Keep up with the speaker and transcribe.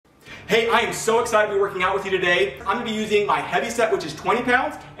Hey, I am so excited to be working out with you today. I'm gonna be using my heavy set, which is 20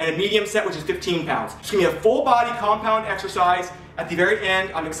 pounds, and a medium set, which is 15 pounds. It's gonna be a full body compound exercise. At the very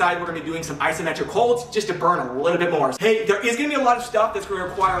end, I'm excited we're gonna be doing some isometric holds just to burn a little bit more. Hey, there is gonna be a lot of stuff that's gonna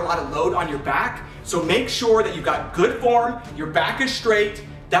require a lot of load on your back, so make sure that you've got good form, your back is straight,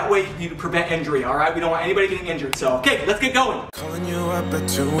 that way you prevent injury, all right? We don't want anybody getting injured, so okay, let's get going. Calling you up at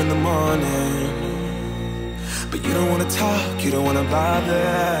 2 in the morning, but you don't wanna talk, you don't wanna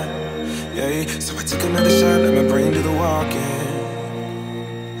bother. Yeah, so I take another shot, let my brain do the walking.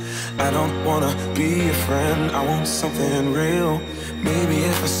 I don't wanna be your friend, I want something real. Maybe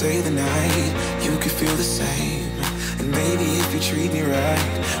if I stay the night, you could feel the same. And maybe if you treat me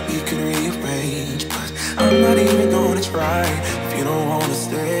right, we could rearrange. But I'm not even gonna try if you don't wanna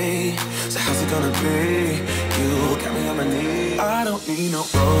stay. So how's it gonna be? You got me on my knees. I don't need no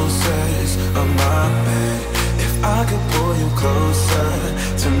roses on my bed. If I could pull you closer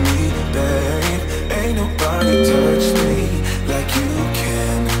to me, babe, ain't nobody touch me like you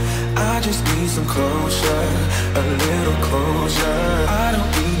can. I just need some closure, a little closure. I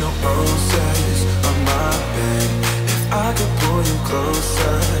don't need no roses on my bed. If I could pull you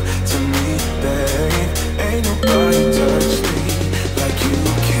closer to me, babe, ain't nobody touch me like you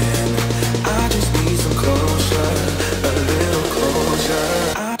can. I just need some closure, a little closure.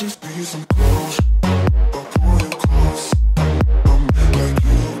 I just need some closure.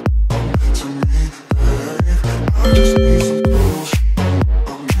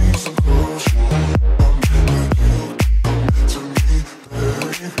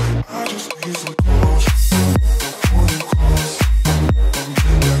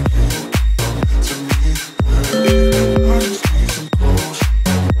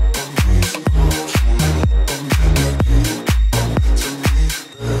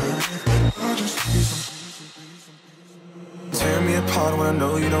 When I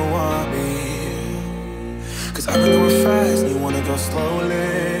know you don't want me, 'cause I've been going fast and you wanna go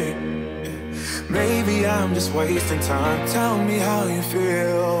slowly. Maybe I'm just wasting time, tell me how you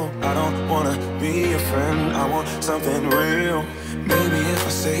feel. I don't wanna be your friend, I want something real. Maybe if I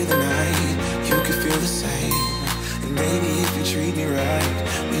stay the night, you could feel the same. And maybe if you treat me right,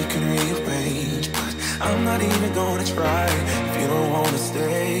 we can rearrange. But I'm not even gonna try if you don't wanna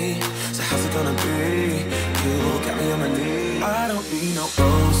stay. So how's it gonna be? You got me on my knees. I don't need no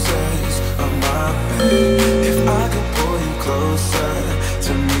roses on my bed. If I could pull you closer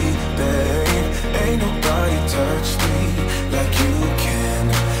to me, babe, ain't nobody touch me like you can.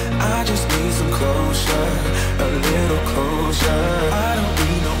 I just need some closure, a little closure. I don't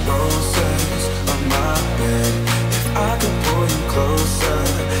need no roses on my bed. If I could pull you closer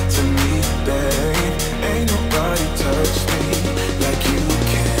to me, babe, ain't nobody touch me like you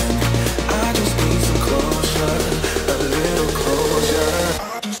can. I just need some closure, a little closure. I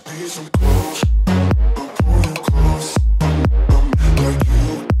just need some closure. Pull you close, like you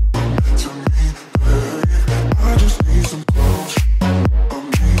to me, babe. I just need some closure. I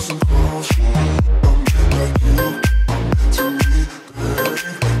need some closure, like you to me, babe.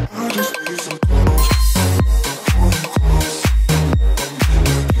 I just need some closure. Pull you close,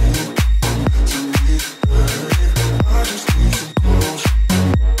 like you to me, babe. I just need some closure.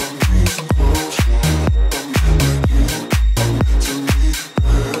 I need some closure, like you to me,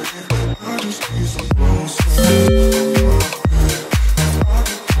 babe. I just need some closure.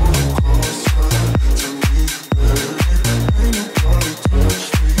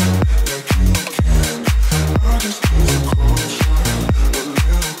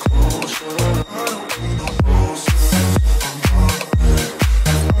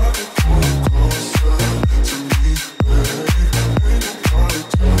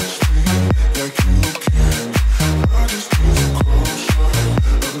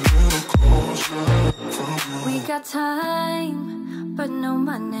 Time, but no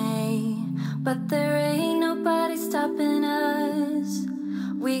money, but there ain't nobody stopping us.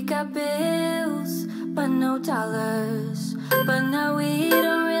 We got bills, but no dollars, but now we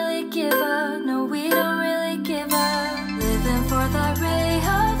don't really give up. No, we don't really give up. Living for that ray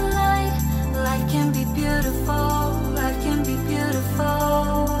of light. Life can be beautiful, life can be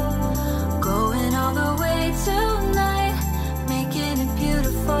beautiful. Going all the way tonight, making it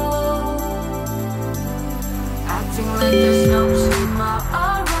beautiful. Acting like there's no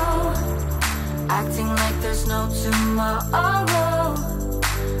tomorrow. Acting like there's no tomorrow.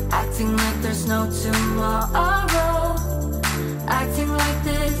 Acting like there's no tomorrow. Acting like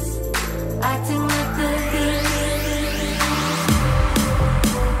this. Acting like this.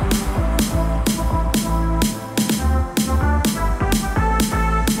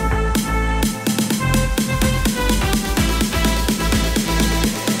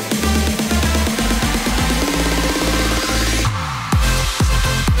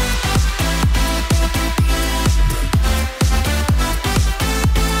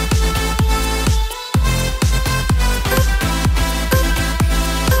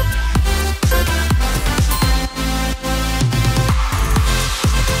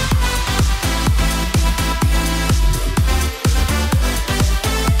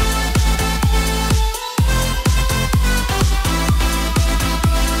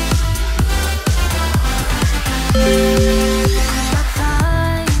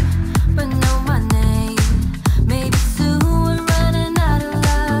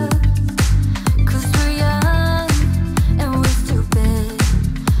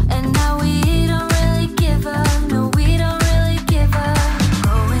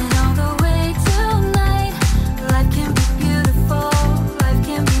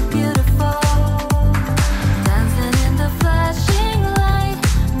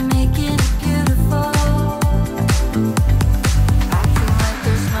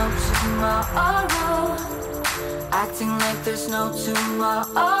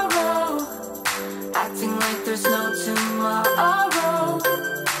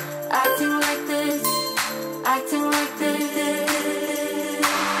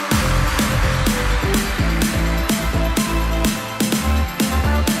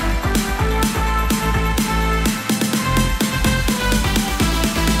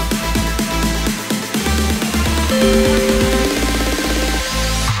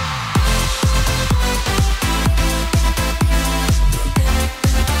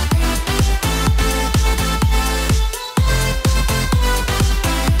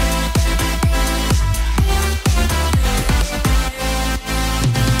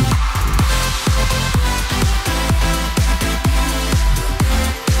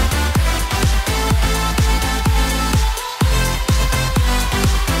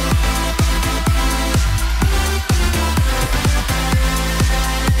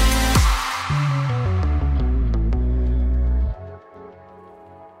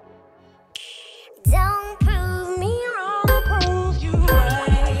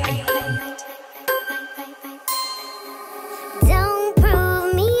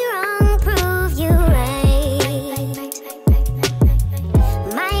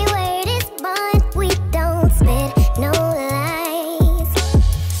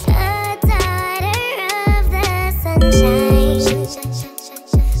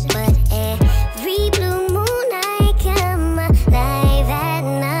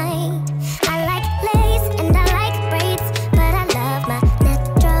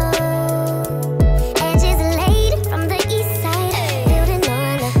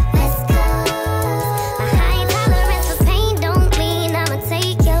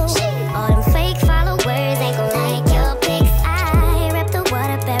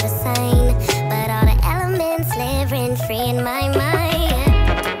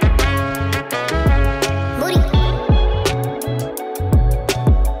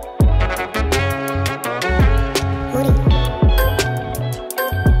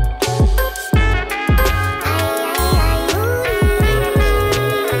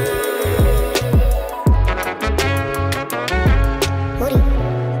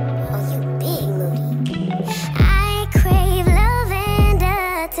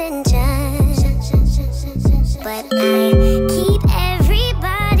 attention, but I keep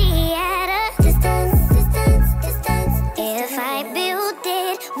everybody at a distance. If I build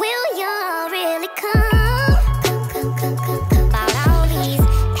it, will y'all really come? Bought all these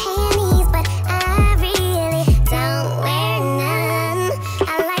panties, but I really don't wear none. I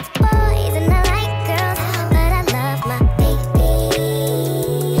like boys and I like girls, but I love my baby.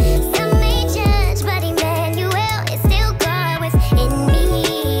 Some may judge, but Emmanuel is still God within me.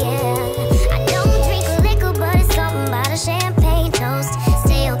 Yeah. I don't drink liquor, but it's something about a champagne toast.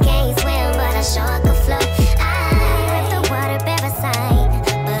 Still can't swim, but I sure could float. I left the water parasite,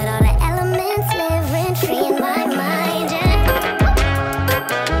 but all the elements live rent free in my mind. Yeah.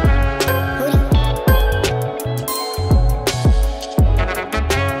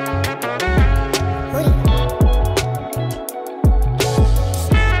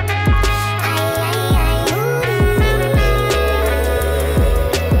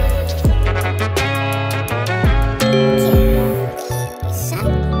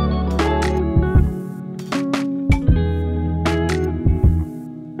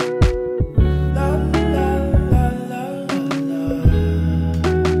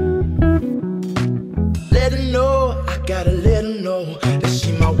 Let her know, I gotta let her know that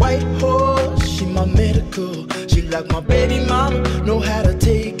she my white horse, she my medical. She like my baby mama, know how to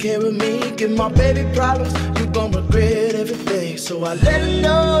take care of me. Give my baby problems, you gon' regret everything. So I let her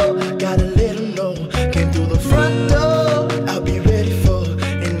know, gotta let her know. Came through the front door, I'll be ready for her.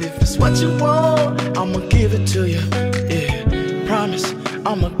 And if it's what you want, I'ma give it to you. Yeah, promise,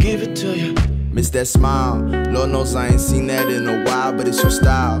 I'ma give it to you. Miss that smile, Lord knows I ain't seen that in a while, but it's your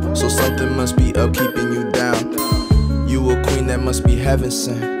style, so something must be up keeping you down. You a queen that must be heaven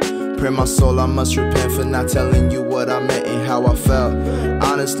sent. Pray my soul, I must repent for not telling you what I meant and how I felt.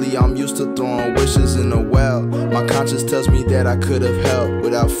 Honestly, I'm used to throwing wishes in a well. My conscience tells me that I could have helped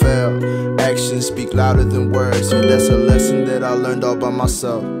without fail. Actions speak louder than words, and that's a lesson that I learned all by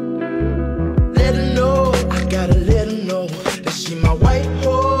myself. Let her know, I gotta let her know that she my white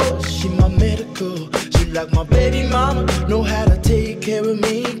horse, she my medical. She like my baby mama, know how to take care of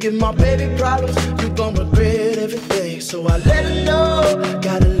me. Give my baby problems, you gon' regret everything. So I let her know,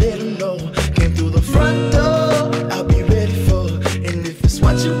 gotta let her know. Came through the front door, I'll be ready for her. And if it's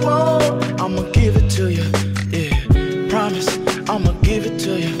what you want, I'ma give it to you. Yeah, promise, I'ma give it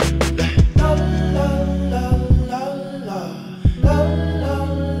to you. La la la la la la la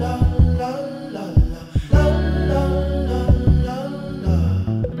la la la la la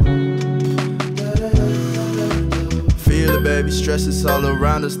Feel it, baby, stress is all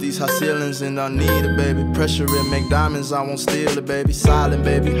around us. These high ceilings and I need it, baby. Pressure it, make diamonds, I won't steal it, baby. Silent,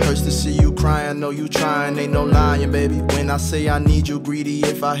 baby, hurts to see you crying. Know you trying, ain't no lying, baby. When I say I need you, greedy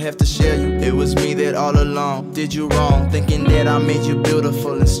if I have to share you. It was me that all along did you wrong, thinking that I made you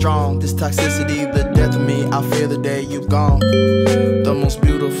beautiful and strong. This toxicity, the death of me, I fear the day you gone. The most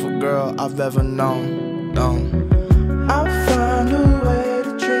beautiful girl I've ever known. I'll find a way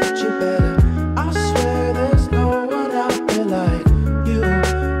to treat you better. I swear there's no one out there like you.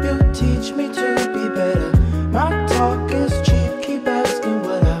 You teach me to be better. My talk is cheap, keep asking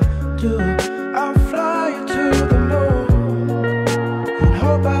what I do. I'll fly you to the moon and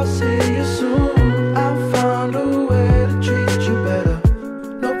hope I'll see you soon. I'll find a way to treat you better.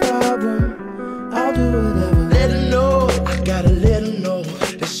 No problem, I'll do whatever. Let her know, I gotta let her know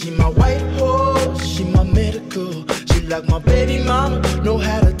that she my white horse, she my medical. She like my baby mama, know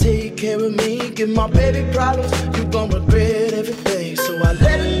how to take care of me. Give my baby problems, you gon' regret everything. So I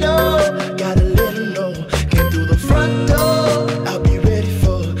let her know, gotta let her know. Came through the front door, I'll be ready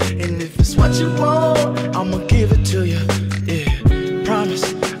for her. And if it's what you want, I'ma give it to you. Yeah,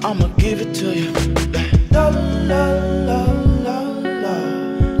 promise, I'ma give it to you. La la la la la la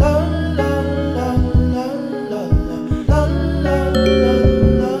la la la la la la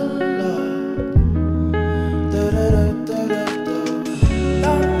la la. Da da da da da da.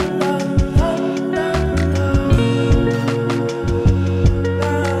 La la la la la.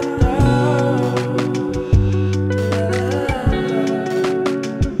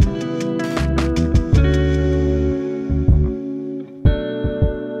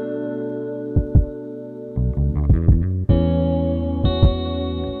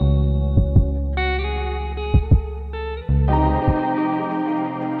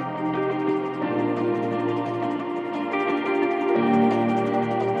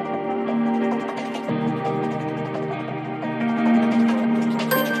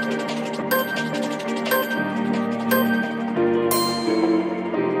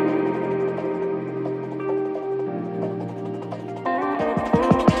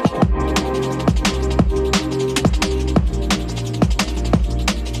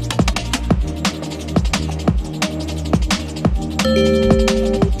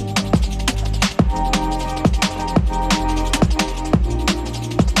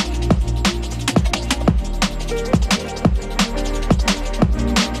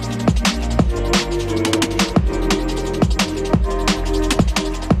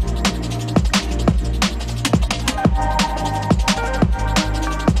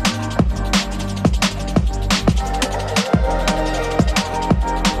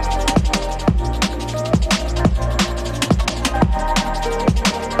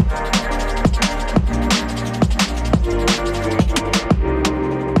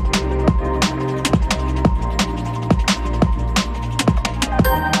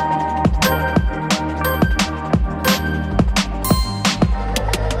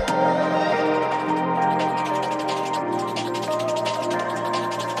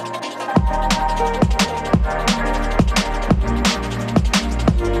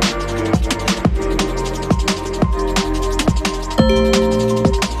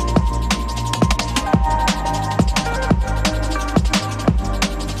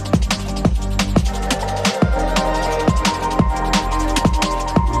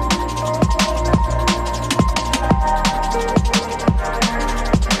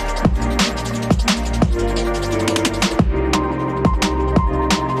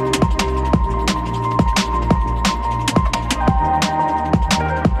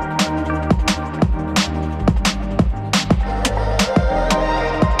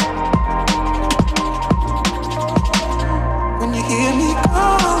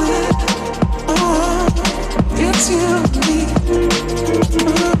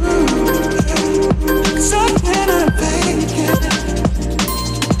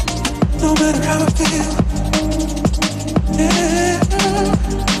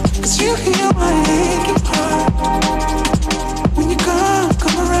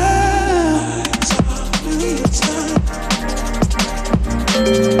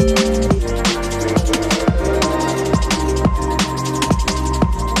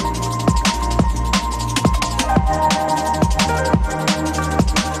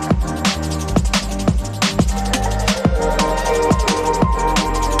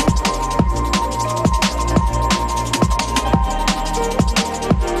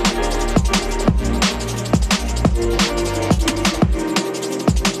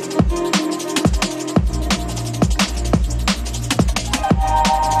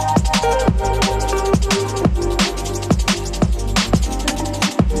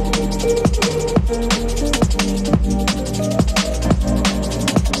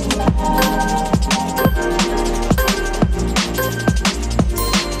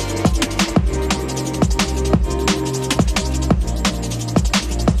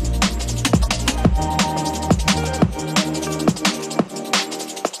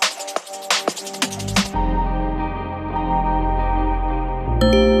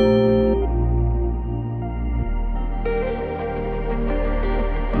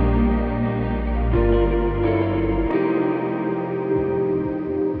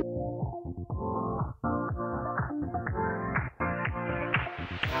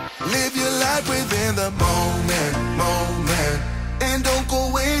 Live your life within the moment, moment. And don't go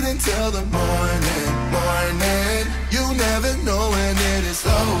wait until the morning, morning. You never know when it is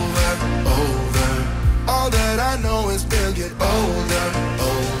over, over. All that I know is we'll get older,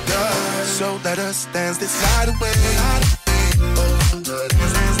 older. So let us dance this night away.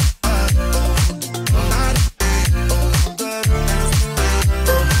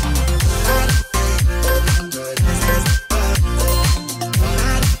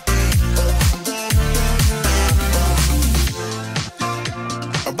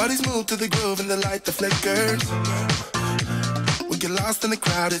 Bodies move to the groove and the light that flickers. We get lost in the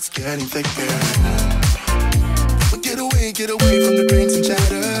crowd, it's getting thicker. We get away from the drinks and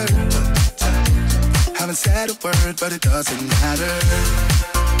chatter. Haven't said a word, but it doesn't matter.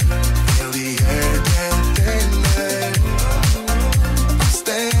 Feel the air get thinner. I'm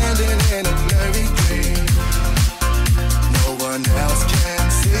standing in a blurry dream. No one else can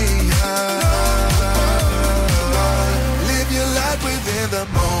see us. Live your life within the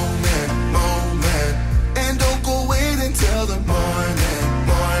moment, moment. And don't go wait until the morning,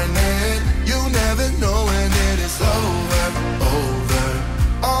 morning. You never know when it is over, over.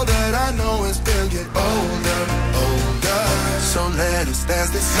 All that I know is we'll get older, older. So let us dance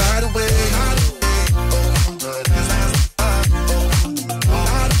this night away.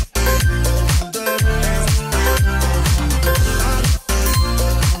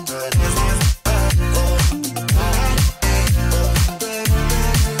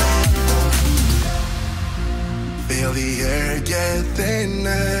 Feel the air get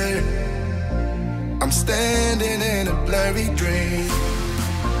thinner. I'm standing in a blurry dream.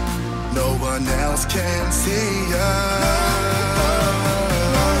 No one else can see us.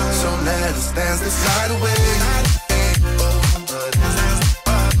 So let us dance this night away.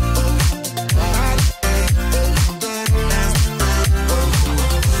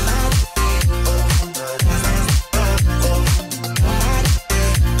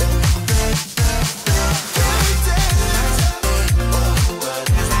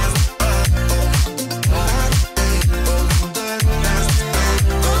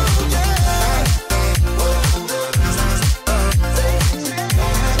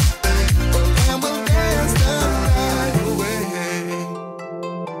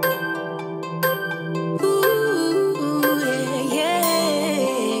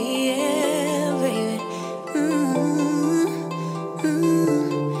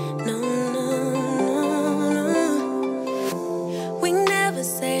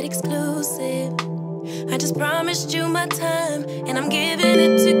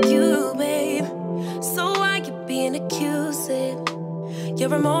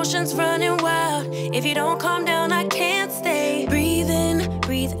 Your emotions running wild. If you don't calm down, I can't stay. Breathe in,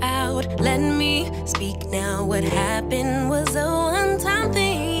 breathe out. Let me speak now. What happened was a one-time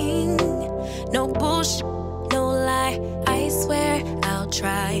thing. No bullshit, no lie. I swear I'll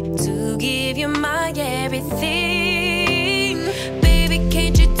try to give you my everything. Baby,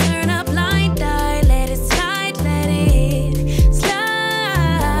 can't you turn up blind eye? Let it slide, let it slide.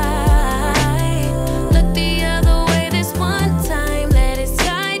 Look the other way this one time.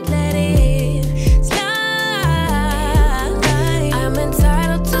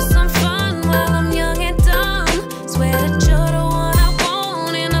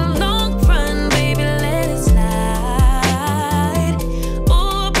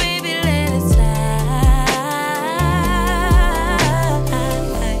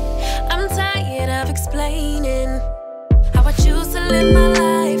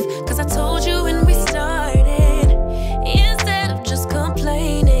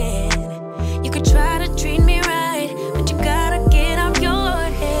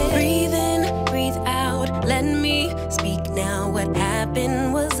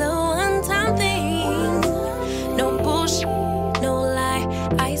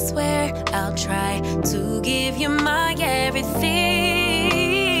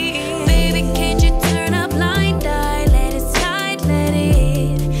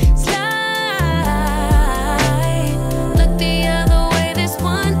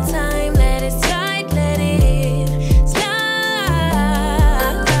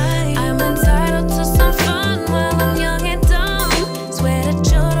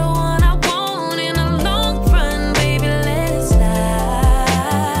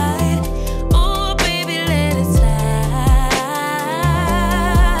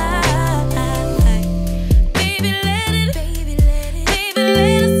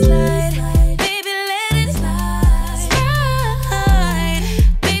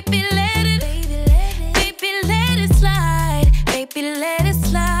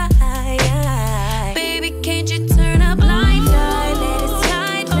 Baby, can't you turn a blind eye? Let it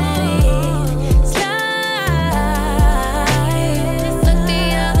slide, let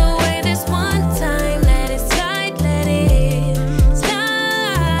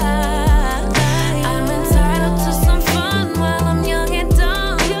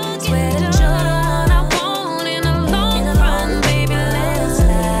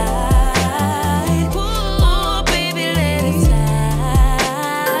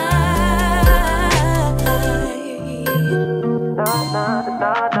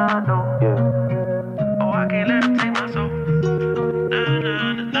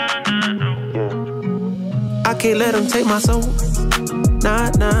let them take my soul. Nah,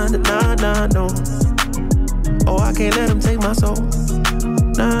 nah, nah, nah, no. Oh, I can't let them take my soul.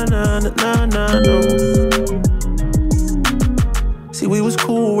 Nah, nah, nah, nah, no. See, we was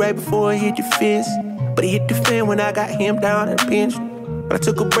cool right before it hit the fence, but it hit the fan when I got him down and pinched. But I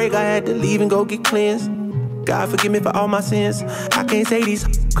took a break, I had to leave and go get cleansed. God forgive me for all my sins. I can't say these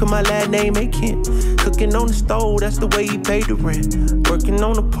cause my last name ain't Kent. Cooking on the stove, that's the way he paid the rent. Working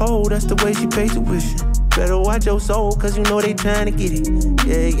on the pole, that's the way she paid tuition. Better watch your soul, cause you know they trying to get it.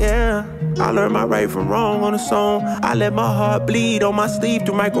 Yeah, yeah. I learned my right from wrong on a song. I let my heart bleed on my sleeve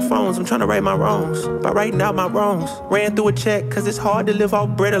through microphones. I'm trying to right my wrongs by writing out my wrongs. Ran through a check, cause it's hard to live off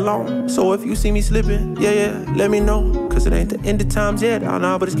bread alone. So if you see me slipping, yeah, let me know. Cause it ain't the end of times yet, I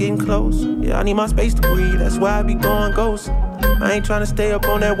know, but it's getting close. Yeah, I need my space to breathe, that's why I be going ghost. I ain't trying to stay up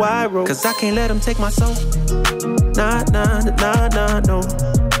on that wide road, cause I can't let them take my soul. Nah, nah, nah, nah, no.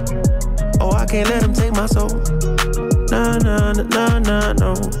 Oh, I can't let them take my soul. Nah, nah, nah, nah,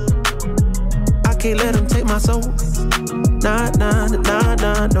 no. I can't let them take my soul. Nah, nah, nah,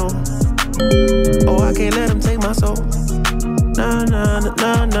 nah, no. Oh, I can't let them take my soul. Nah, nah,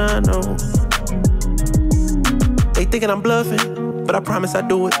 nah, nah, no. They thinking I'm bluffing, but I promise I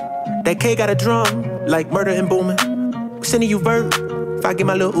do it. That K got a drum, like murder and booming. Sending you vert, if I get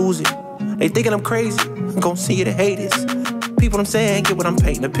my little Uzi. They thinking I'm crazy, I'm gon' see you to hate this. People I'm saying, get what I'm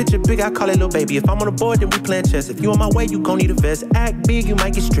painting. A picture big, I call it little baby. If I'm on the board, then we playing chess. If you on my way, you gon' need a vest. Act big, you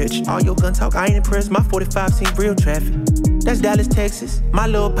might get stretched. All your gun talk, I ain't impressed. My 45 seen real traffic. That's Dallas, Texas. My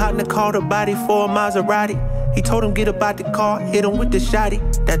little partner called a body for a Maserati. He told him get up out the car, hit him with the shotty.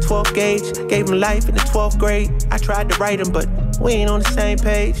 That 12 gauge, gave him life in the 12th grade. I tried to write him, but we ain't on the same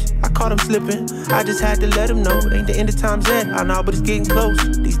page. I caught him slipping, I just had to let him know. It ain't the end of times yet, I know, but it's getting close.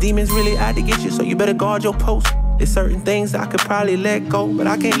 These demons really out to get you, so you better guard your post. There's certain things I could probably let go, but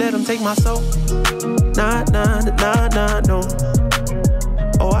I can't let them take my soul. Nah, nah, nah, nah, no.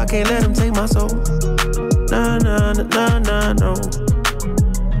 Oh, I can't let them take my soul. Nah, nah, nah, nah, no.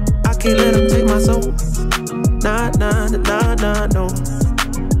 I can't let them take my soul. Nah, nah, nah, nah, no.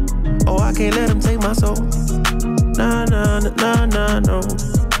 Oh, I can't let them take my soul. Nah, nah, nah, nah, no.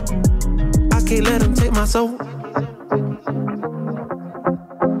 I can't let them take my soul.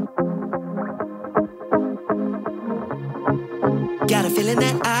 Got a feeling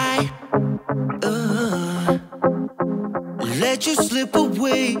that I let you slip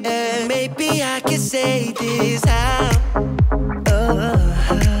away, and maybe I can say this how.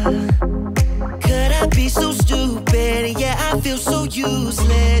 Could I be so stupid? Yeah, I feel so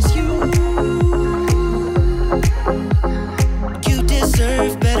useless. You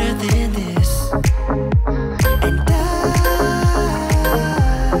deserve better than this, and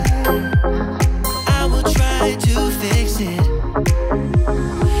I will try to fix it.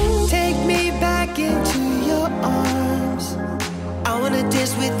 Take me back into your arms. I wanna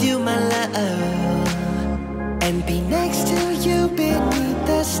dance with you, my love, and be next to you beneath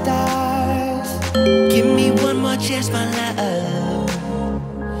the stars. Give me one more chance, my love.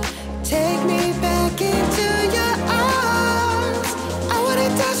 Take me back into your arms. I wanna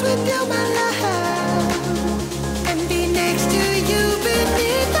dance with you, my love, and be next to you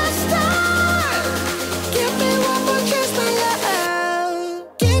beneath the stars. Give me one more chance, my love.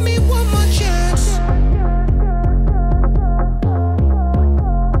 Give me one more chance.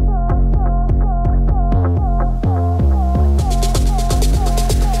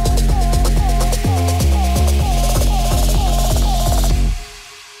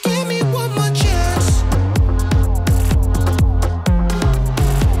 Give me one more chance.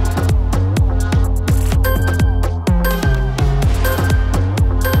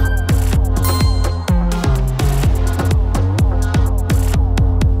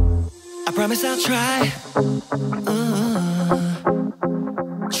 I promise I'll try.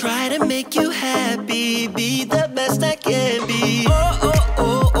 Try to make you happy, be the best I can be. Oh, oh,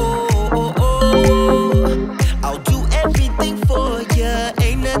 oh, oh, oh, oh. I'll do everything for ya.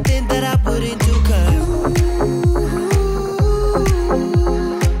 Ain't nothing that I wouldn't do, 'cause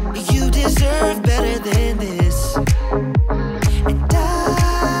you deserve better than this. And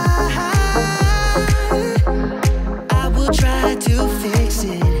I will try to fix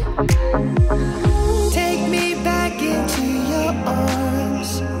it. Take me back into your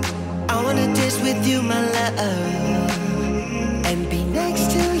arms. I wanna dance with you, my love, and be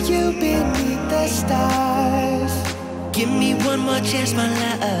next to you beneath the stars. Give me one more chance, my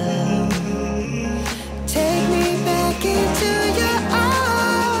love. Take me back into your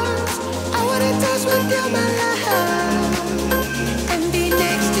arms. I wanna dance with you, my love, and be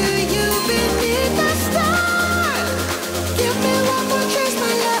next to you beneath the stars. Give me one more chance,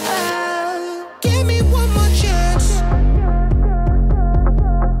 my love. Give me one more chance.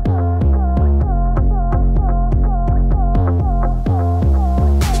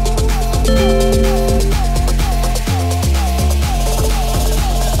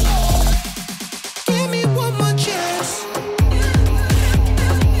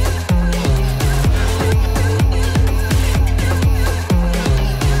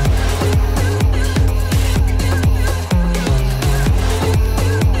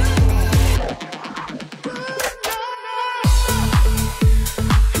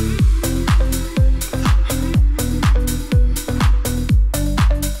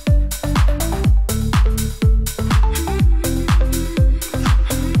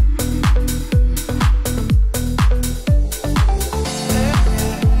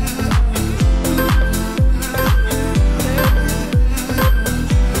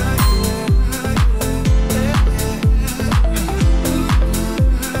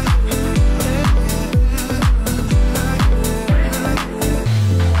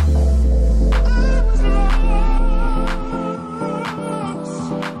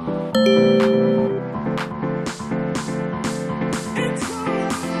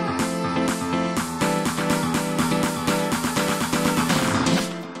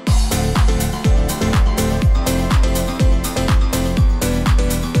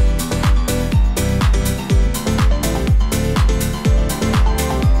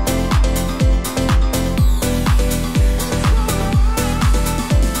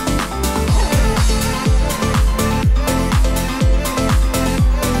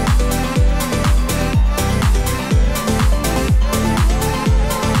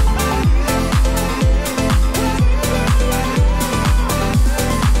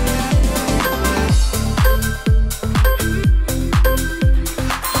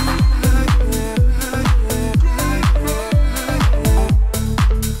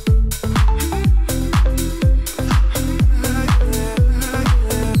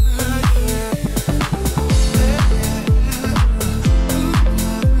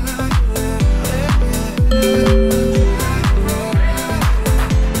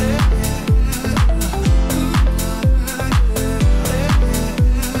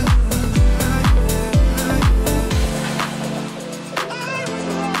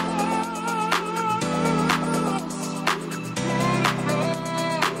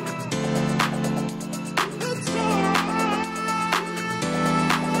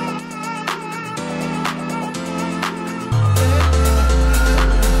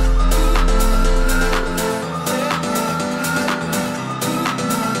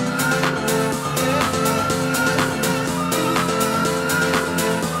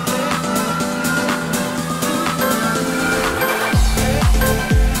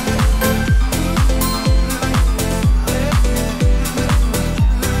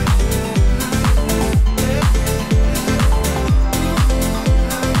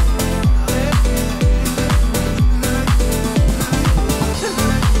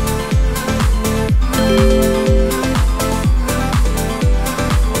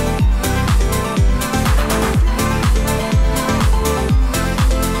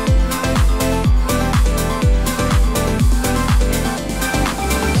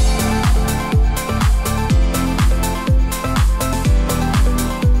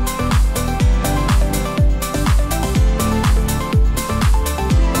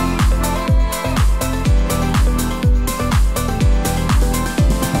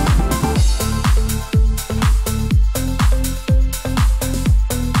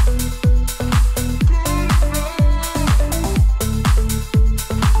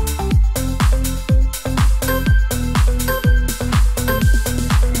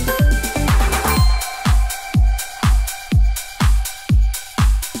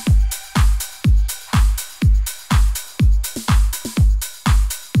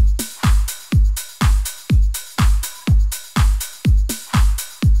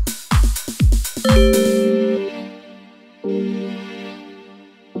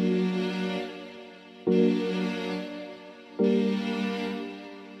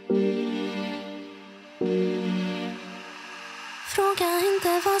 Fråga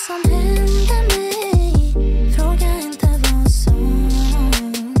inte vad som hände mig. Fråga inte vad som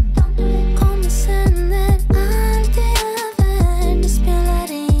kommer sen när allt är över. Det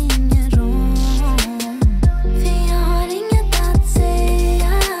spelar ingen roll. För jag har inget att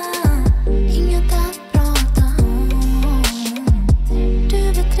säga, inget att prata om. Du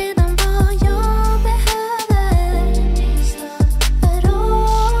vet redan vad jag behöver för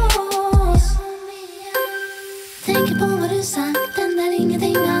oss. Tänker på vad du sagt, den där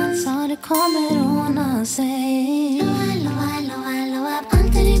ingenting alls. Ja, det kommer ordna sig. Lova,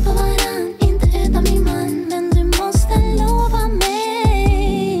 alltid ring på varann. Inte utan min man, men du måste lova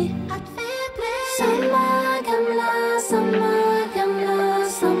mig att vi blir samma gamla, samma gamla,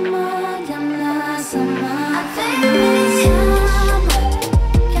 samma gamla, samma. Att vi blir samma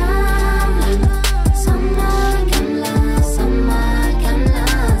gamla, samma gamla, samma gamla,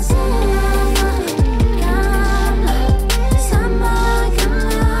 samma gamla, samma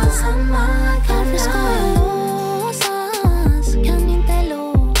gamla, samma gamla. Varför ska jag låtsas? Kan inte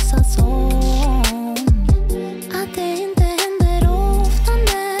låtsas om att det inte händer ofta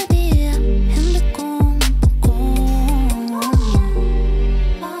när det händer gång på gång.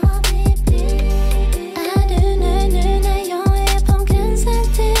 Vad vi blir. Är du nöjd nu när jag är på gränsen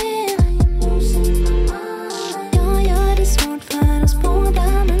till? Jag gör det svårt för oss båda,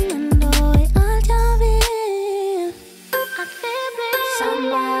 men ändå är allt jag vill att vi blir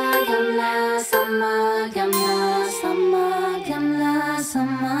samma gamla, samma gamla, samma gamla,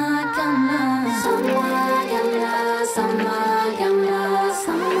 samma gamla, samma gamla, samma gamla, samma gamla,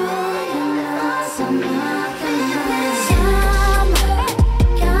 samma gamla, samma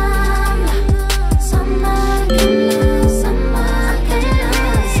gamla, samma gamla, samma gamla, samma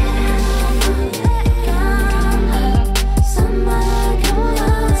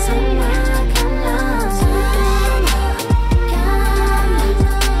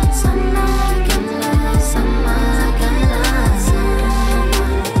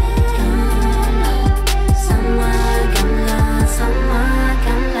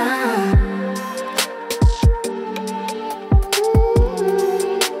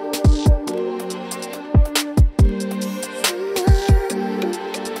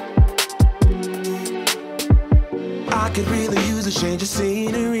I could really use a change of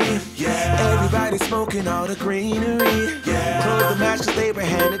scenery. Yeah. Everybody smoking all the greenery. Yeah. Close the match 'cause they were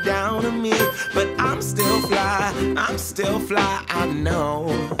handed down to me. But I'm still fly, I'm still fly, I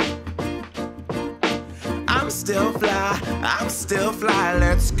know. I'm still fly, I'm still fly,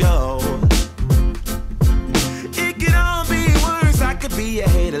 let's go. It could all be worse, I could be a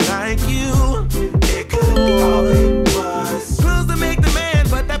hater like you. It could be all it was. Pills to make the man,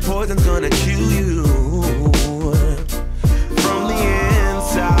 but that poison's gonna kill you. From the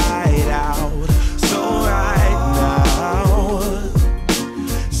inside out. So right now,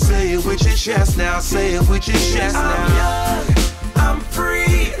 say it with your chest now, say it with your chest now. I'm young, I'm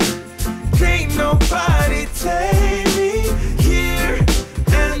free, can't nobody take me here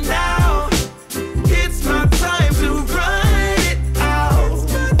and now. It's my time to run it out. It's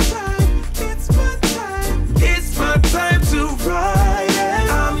my time, it's my time, it's my time to ride it.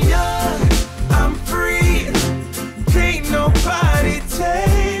 I'm young, I'm free, can't nobody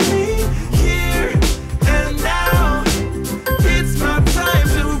take me here and now. It's my time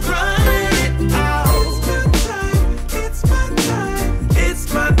to run it out. It's my time, it's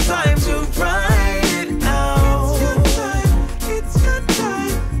my time to ride it out. It's your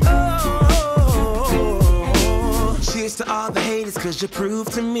time, oh. Cheers to all the haters, 'cause you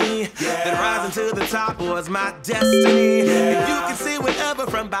proved to me that rising to the top was my destiny. And you can see whatever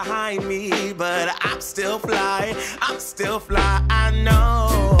from behind me, but I'm still fly, I'm still fly, I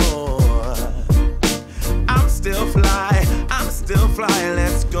know. I'm still fly, I'm still fly,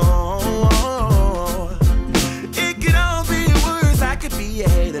 let's go. It could all be worse, I could be a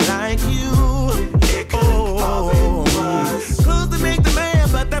hater like you. It could all be worse. Clothes to make the man,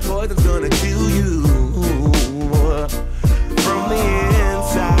 but that poison's gonna kill you. From the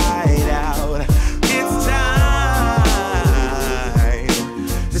inside out. It's time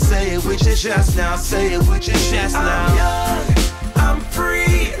to say it with your chest now, say it with your chest now. I'm young, I'm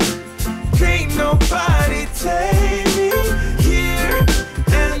free,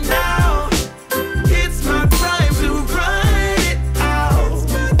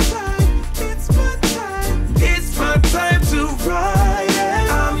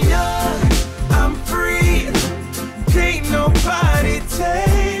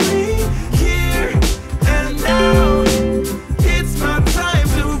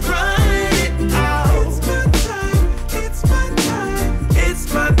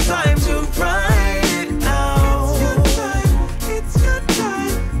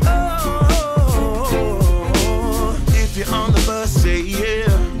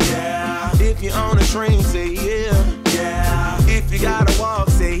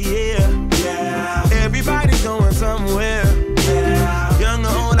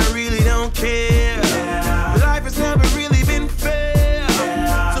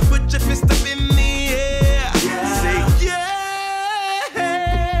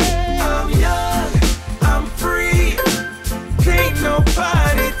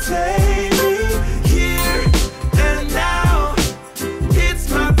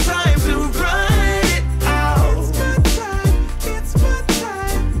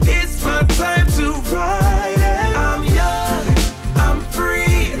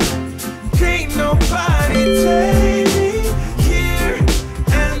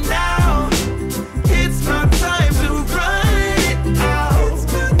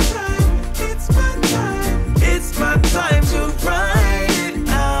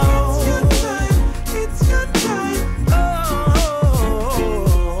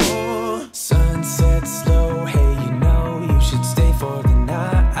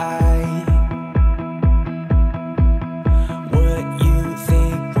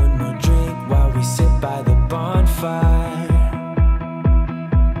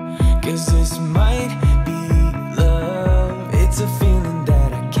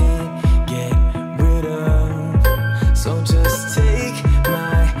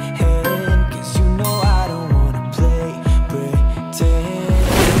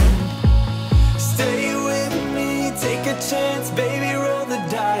 the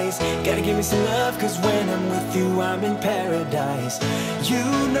dice. Gotta give me some love, cause when I'm with you, I'm in paradise. You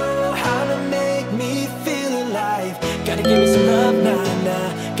know how to make me feel alive. Gotta give me some love, nah,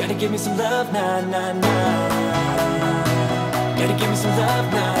 nah. Gotta give me some love, nah, nah, nah. Gotta give me some love,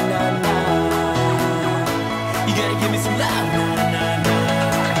 nah, nah, nah. You gotta give me some love, nah, nah, nah.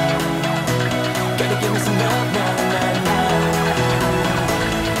 Gotta give me some love, nah, nah, nah.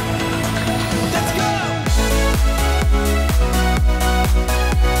 Let's go!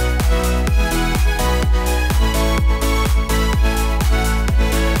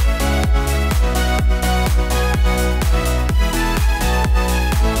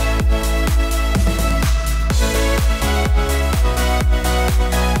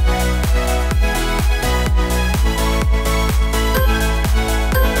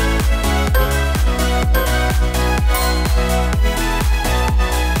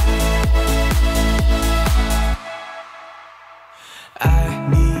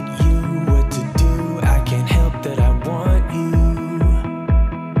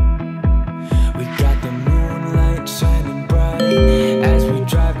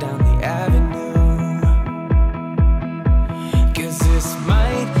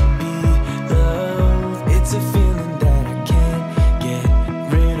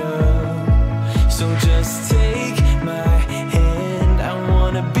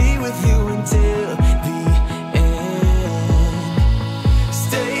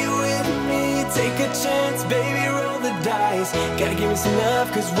 Gotta give me some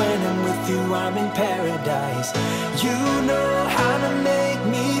love, cause when I'm with you, I'm in paradise. You know how to make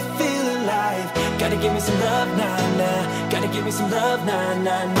me feel alive. Gotta give me some love, nah, nah. Gotta give me some love, nah,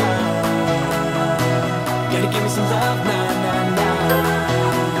 nah, nah. Gotta give me some love, nah, nah, nah.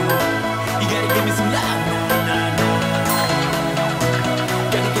 You gotta give me some love, nah, nah, nah.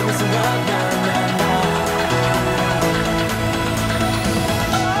 Gotta give me some love, nah, nah, nah.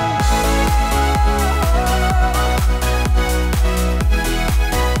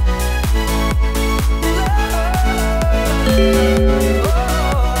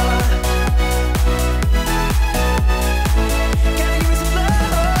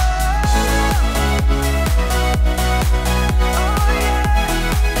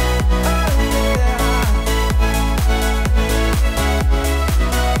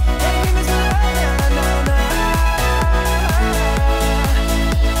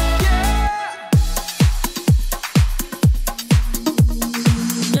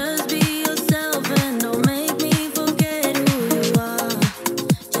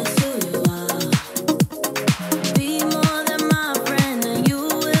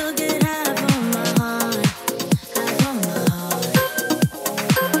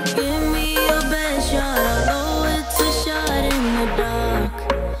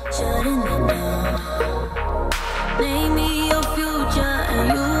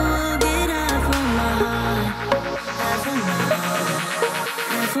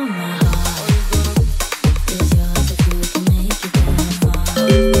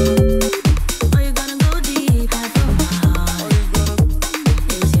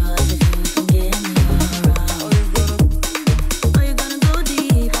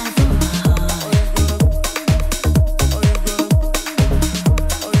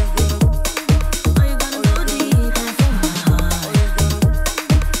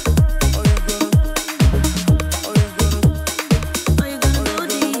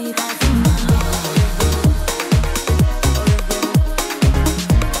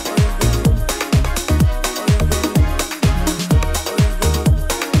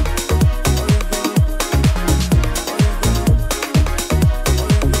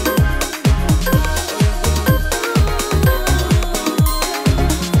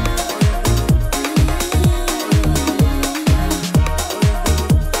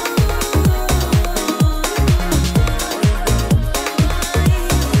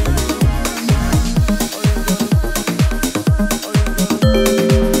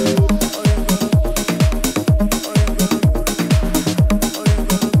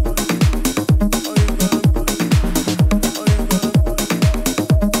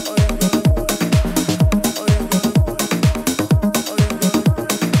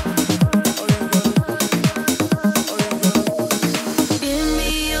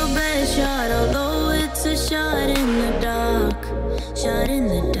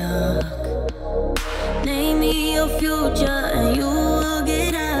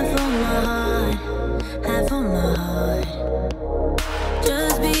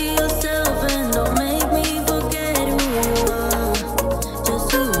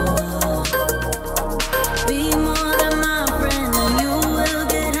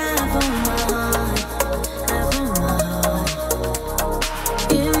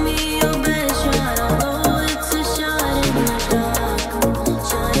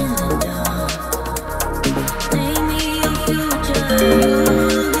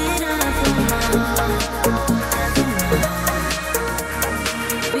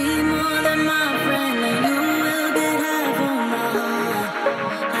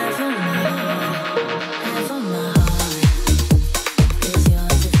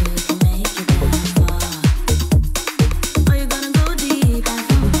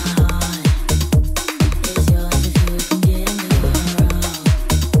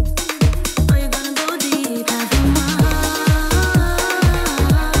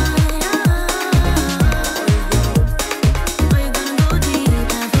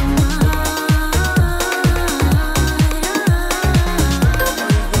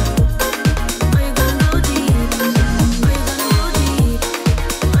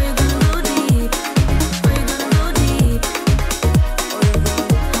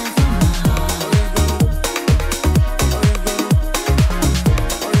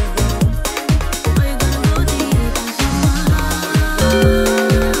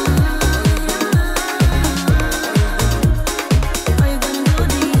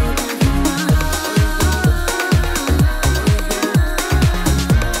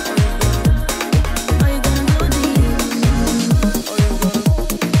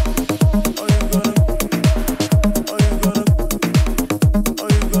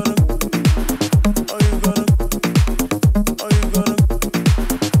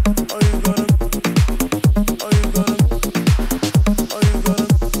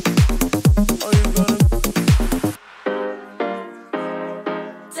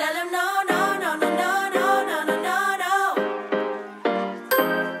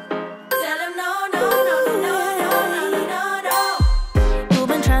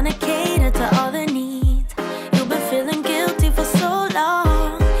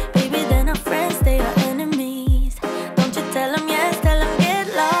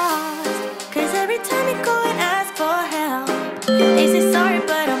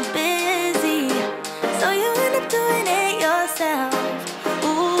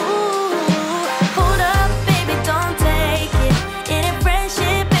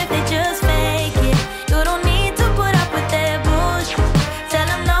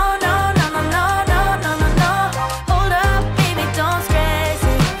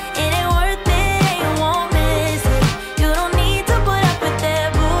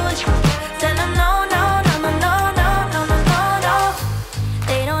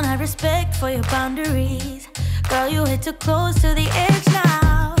 too close to the edge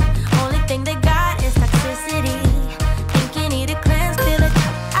now. Only thing they got is toxicity. Think you need a cleanse, feel it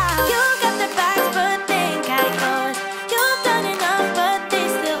out. You got their backs, but they ain't got yours. You've done enough, but they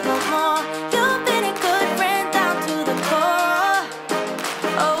still want more. You've been a good friend down to the core.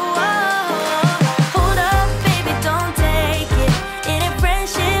 Oh, hold up, baby, don't take it. It ain't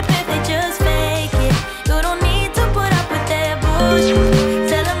friendship if they just fake it. You don't need to put up with their bullshit.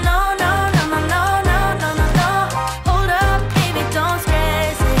 Tell them no, no, no, no, no, no, no, no, no. Hold up, baby, don't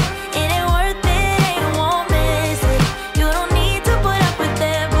stress it. It ain't worth it, and you won't miss it. You don't need to put up with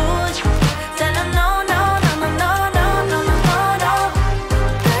their bullshit. Tell them no, no, no, no, no, no, no, no, no, no.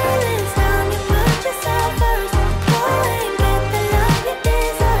 Girl, it's time you put yourself first. Go and get the love you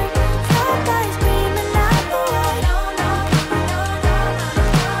deserve. Stop by screaming out the word. No, no, no, no, no,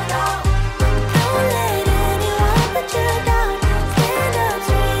 no, no. Don't let anyone put you down. Stand up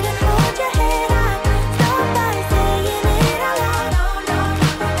straight and hold your head high. Stop by saying it out loud. No, no, no,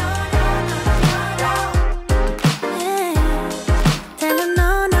 no, no, no, no, no. Yeah. Tell them no,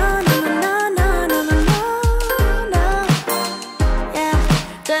 no, no, no, no, no, no, no, no. Yeah.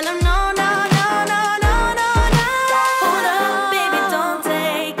 Tell them no, no, no, no, no, no, no. Hold up, baby, don't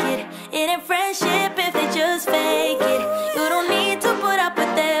take it. It ain't friendship if they just fake it. You don't need to put up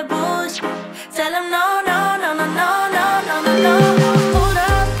with their bullshit. Tell them no, no, no, no, no, no, no, no, no. Hold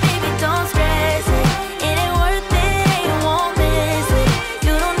up, baby, don't stress it. It ain't worth it, and you won't miss it.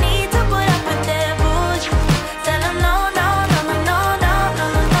 You don't need to put up with their bullshit. Tell them no, no, no, no, no, no, no, no,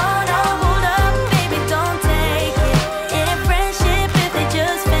 no, no. Hold up, baby, don't take it. It ain't friendship if they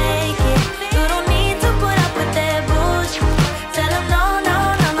just fake it. You don't need to put up with their bullshit. Tell them no, no,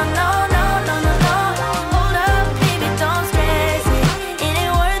 no, no, no, no, no, no, no. Hold up, baby, don't stress it. It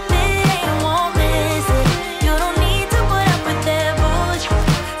ain't worth it, and you won't miss it. You don't need to put up with their bullshit.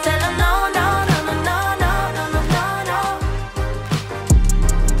 Tell them no, no, no, no, no, no, no, no, no, no.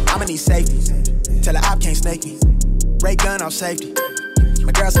 I'ma need safety. Tell her I can't snake me. Ray gun off safety.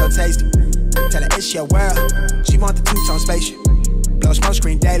 My girl so tasty. Tell her it's your world. She want the two-tone spaceship. Blow smoke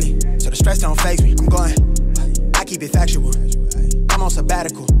screen daily, so the stress don't faze me. I'm going. I keep it factual. I'm on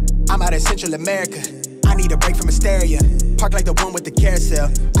sabbatical. I'm out in Central America. I need a break from hysteria. Park like the one with the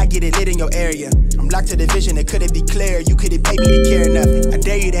carousel. I get it lit in your area. I'm locked to the vision, it couldn't be clear. You couldn't pay me to care enough. I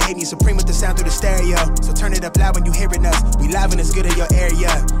dare you to hate me, supreme with the sound through the stereo. So turn it up loud when you hearing us. We live and it's good in your area.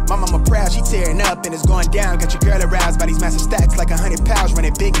 My mama proud, she tearing up and it's going down. Got your girl aroused by these massive stacks like 100 pounds.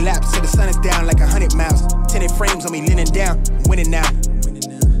 Running big laps till the sun is down like 100 miles. Tinted frames on me, leaning down. I'm winning now.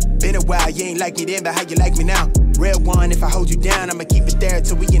 Been a while, you ain't like me then, but how you like me now? Real one, if I hold you down, I'ma keep it there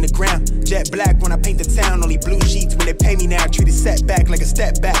till we in the ground. Jet black when I paint the town, only blue sheets when they pay me now. Treat it setback like a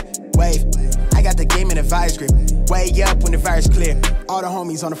step back. Wave, I got the game in a vice grip. Way up when the virus clear. All the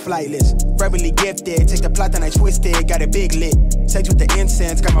homies on the flight list. Verbally gifted, take the plot and I twist it. Got it big lit. Sex with the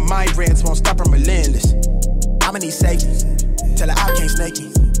incense, got my mind rents, won't stop, I'm relentless. I'ma need safety. Tell her I can't snake me.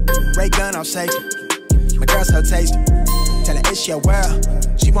 Ray gun off safety. My girl so tasty. Tell her it's your world.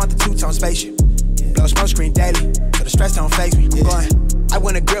 She want the two-tone spaceship. Blow smoke screen daily, so the stress don't faze me. I'm going. I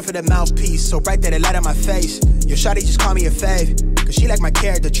want a grill for the mouthpiece, so bright that it light on my face. Your shawty just call me a fave, cause she like my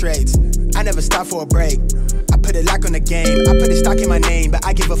character traits. I never stop for a break. I put a lock on the game. I put a stock in my name, but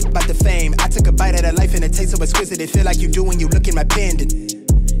I give a f about the fame. I took a bite of that life and it tastes so exquisite. It feel like you do when you look in my pendant.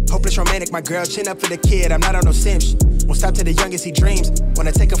 Hopeless romantic, my girl, chin up for the kid. I'm not on no simps. Won't stop till the youngest he dreams.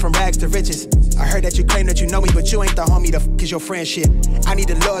 Wanna take him from rags to riches. I heard that you claim that you know me, but you ain't the homie, the f is your friendship. I need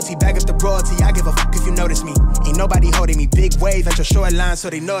the loyalty, back up the royalty. I give a f if you notice me. Ain't nobody holding me. Big wave at your shoreline, so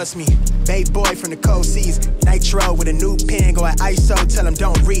they know it's me. Babe boy from the cold seas. Nitro with a new pen, go at ISO, tell him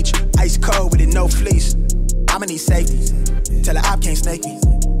don't reach. Ice cold with it, no fleece. I'ma need safety. Tell her I can't snake me.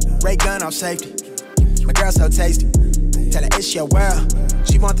 Ray gun off safety. My girl so tasty. Tell her it's your world.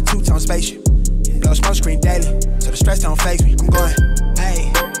 She want the two-tone spaceship. Blow smoke screen daily, so the stress don't faze me. I'm going,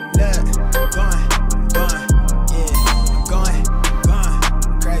 hey, look, going, yeah. I'm going,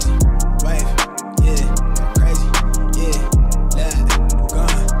 crazy, wave, yeah, crazy, yeah, look, I'm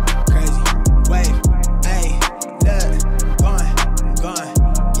going, crazy, wave, hey, look, going,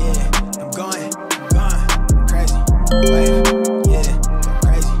 yeah. I'm going, crazy, wave, yeah,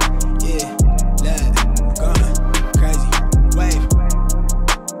 crazy, yeah, look, I'm going, crazy, wave.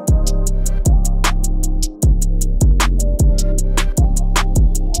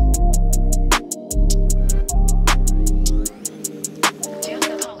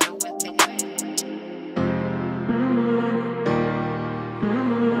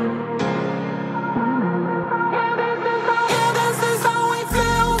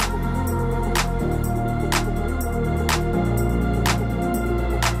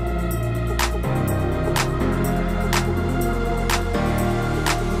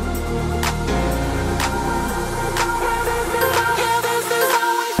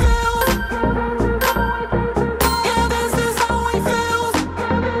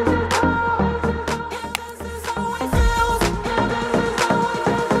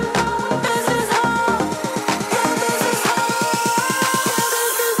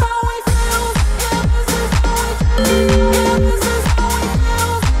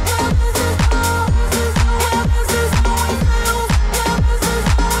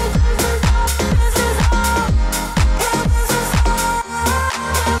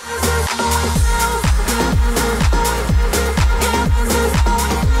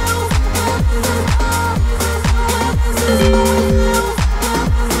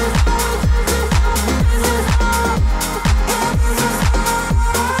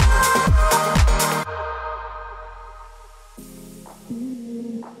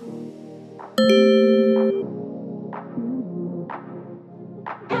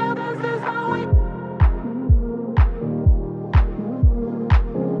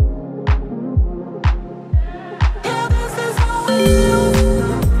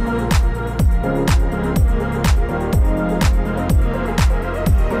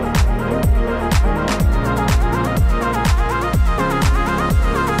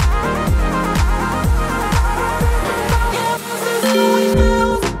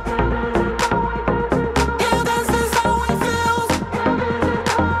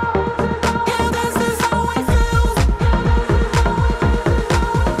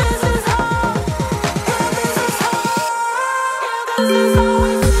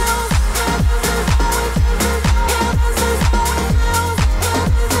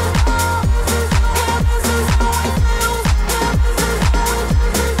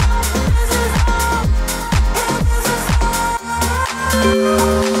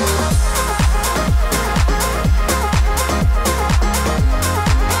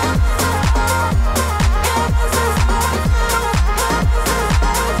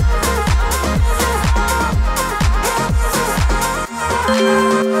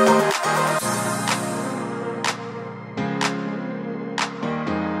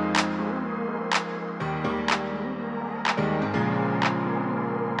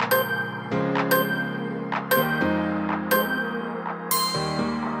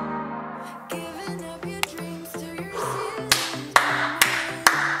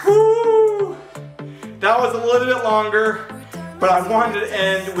 that was a little bit longer, but I wanted to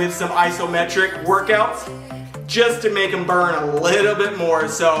end with some isometric workouts just to make them burn a little bit more.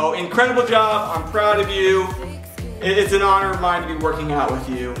 So incredible job, I'm proud of you. It's an honor of mine to be working out with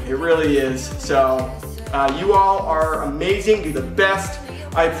you. It really is. So you all are amazing, do the best.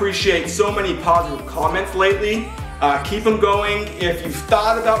 I appreciate so many positive comments lately. Keep them going. If you've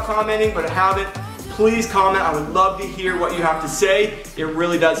thought about commenting but haven't, please comment. I would love to hear what you have to say. It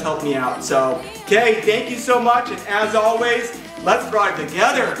really does help me out. So, okay, thank you so much. And as always, let's thrive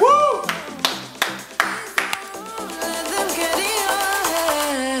together. Woo!